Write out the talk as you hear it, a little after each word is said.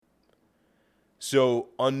So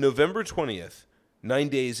on November 20th, 9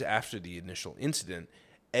 days after the initial incident,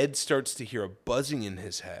 Ed starts to hear a buzzing in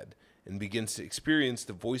his head and begins to experience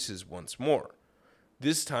the voices once more.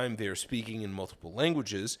 This time they are speaking in multiple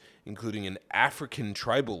languages, including an African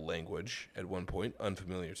tribal language, at one point,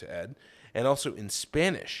 unfamiliar to Ed, and also in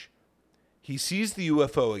Spanish. He sees the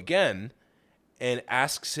UFO again and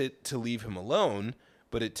asks it to leave him alone,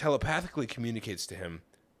 but it telepathically communicates to him,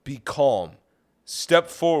 "Be calm. Step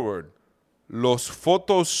forward. Los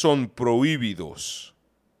fotos son prohibidos."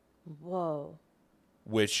 Whoa.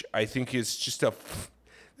 Which I think is just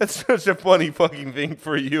that's such a funny fucking thing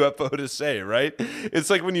for a UFO to say, right? It's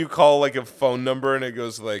like when you call like a phone number and it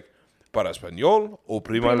goes like, "Para español,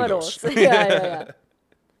 oprima dos." Yeah.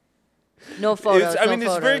 No photos.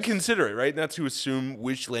 It's very considerate, right? Not to assume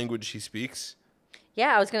which language he speaks.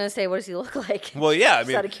 Yeah, I was going to say, what does he look like? Well, yeah,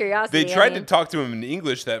 Just out of curiosity. they tried to talk to him in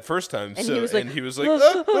English that first time, and he was like, yeah,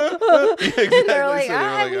 exactly. And they're like,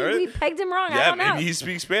 So they were we pegged him wrong. Yeah, I don't know. maybe he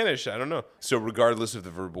speaks Spanish. I don't know. So regardless of the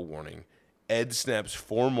verbal warning, Ed snaps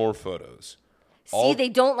 4 more photos. They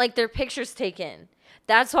don't like their pictures taken.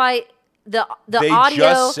 That's why the They audio,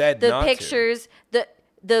 just said the not pictures, the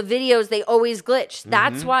videos, they always glitch.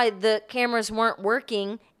 That's why the cameras weren't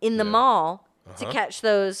working in the mall to catch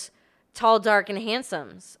those tall, dark, and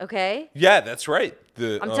handsomes. Okay. Yeah, that's right.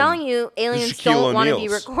 I'm telling you, aliens don't want to be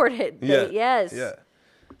recorded. Yes. Yeah.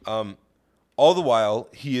 All the while,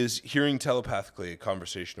 he is hearing telepathically a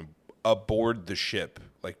conversation aboard the ship,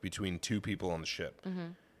 like between 2 people on the ship. Mm-hmm.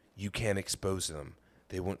 "You can't expose them.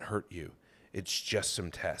 They won't hurt you. It's just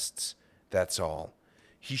some tests. That's all."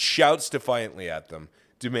 He shouts defiantly at them,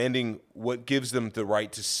 demanding what gives them the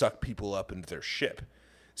right to suck people up into their ship.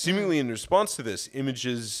 Seemingly in response to this,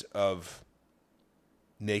 images of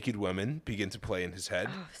naked women begin to play in his head.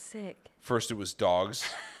 Oh, sick. First it was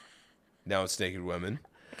dogs. Now it's naked women.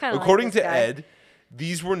 According to Ed,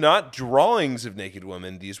 these were not drawings of naked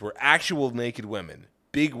women. These were actual naked women.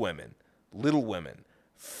 Big women. Little women.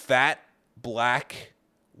 Fat, black,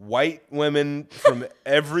 white women from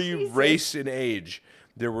every race and age.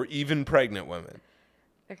 There were even pregnant women.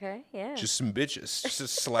 Okay, yeah. Just some bitches. Just a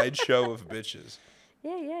slideshow of bitches.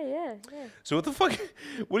 Yeah. So what the fuck?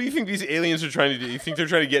 What do you think these aliens are trying to do? You think they're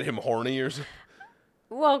trying to get him horny or something?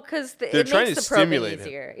 Well, because they're trying makes to the probing stimulate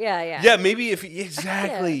easier. Yeah. Yeah, maybe if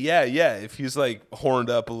if he's like horned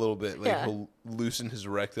up a little bit, like he'll loosen his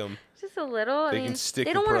rectum. Just a little. They can stick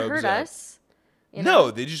they the don't want to probes hurt up. us. You know?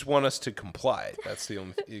 No, they just want us to comply. That's the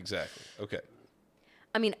only exactly. Okay.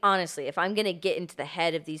 I mean, honestly, if I'm gonna get into the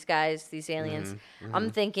head of these guys, these aliens, I'm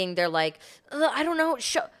thinking they're like, I don't know,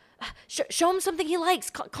 show him something he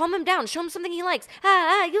likes, calm him down, show him something he likes.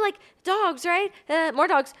 You like dogs, right? More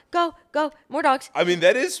dogs, go, more dogs. I mean,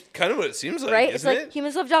 that is kind of what it seems like, right? Isn't It's like it?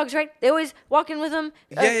 humans love dogs, right? They always walking with them,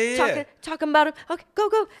 talking about him. Okay,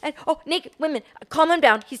 go. And naked women, calm him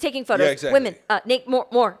down. He's taking photos. Yeah, exactly. Women,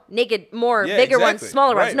 more naked, more bigger ones,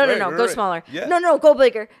 smaller ones. No, go smaller. Yeah. No, go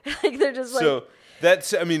bigger. Like they're just like. So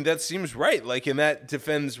that seems right. Like, and that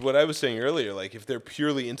defends what I was saying earlier. Like, if they're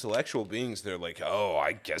purely intellectual beings, they're like, oh,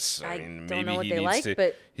 I guess. I mean, don't know maybe what he they needs like, to.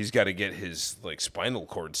 but He's got to get his like spinal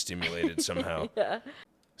cord stimulated somehow. Yeah.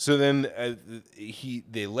 So then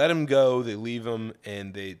they let him go. They leave him,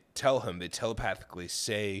 and they tell him. They telepathically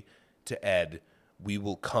say to Ed, "We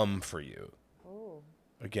will come for you." Oh.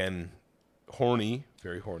 Again, horny,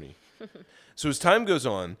 very horny. So as time goes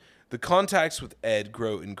on, the contacts with Ed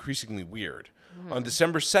grow increasingly weird. On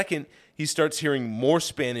December 2nd, he starts hearing more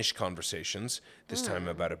Spanish conversations, this time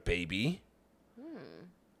about a baby.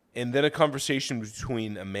 And then a conversation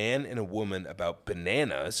between a man and a woman about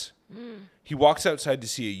bananas. He walks outside to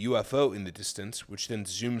see a UFO in the distance, which then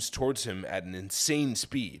zooms towards him at an insane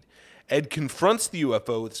speed. Ed confronts the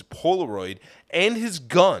UFO with his Polaroid and his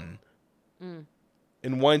gun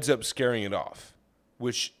and winds up scaring it off,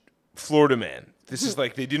 which, Florida man. This is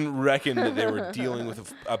like they didn't reckon that they were dealing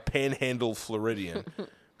with a panhandle Floridian,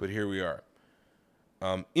 but here we are.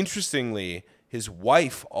 Interestingly, his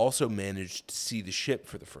wife also managed to see the ship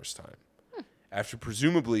for the first time. After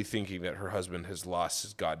presumably thinking that her husband has lost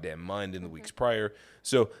his goddamn mind in the weeks prior.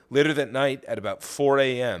 So later that night at about 4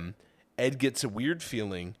 a.m., Ed gets a weird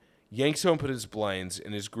feeling, yanks open his blinds,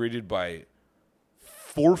 and is greeted by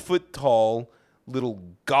 4-foot-tall little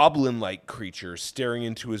goblin-like creature staring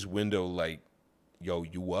into his window like, yo,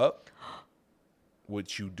 you up?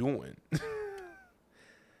 What you doing?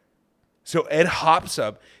 So Ed hops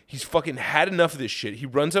up. He's fucking had enough of this shit. He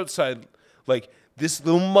runs outside like, this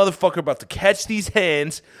little motherfucker about to catch these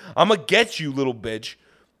hands. I'm going to get you, little bitch.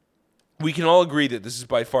 We can all agree that this is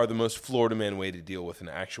by far the most Florida man way to deal with an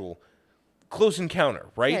actual close encounter,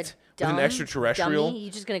 right? Yeah, With dumb, an extraterrestrial. Dummy.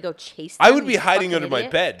 You just gonna go chase them? I would you be hiding fucking under my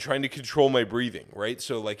idiot? bed trying to control my breathing, right?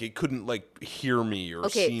 So like it couldn't like hear me or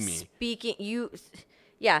Okay, see me.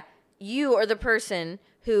 you are the person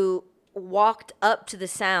who walked up to the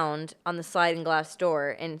sound on the sliding glass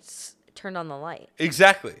door and turned on the light.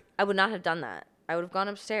 Exactly. I would not have done that. I would have gone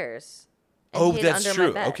upstairs. And Oh, hid that's under my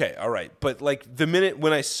true. bed. Okay, all right. But like the minute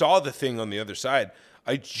when I saw the thing on the other side,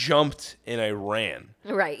 I jumped and I ran.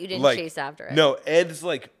 Right, you didn't Like, chase after it. No, Ed's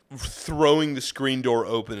like throwing the screen door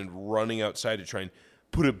open and running outside to try and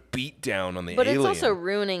put a beat down on the But alien. it's also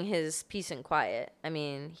ruining his peace and quiet. I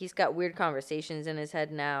mean, he's got weird conversations in his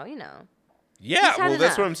head now, Yeah, He's had well,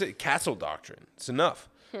 that's what enough. I'm saying. Castle doctrine. It's enough.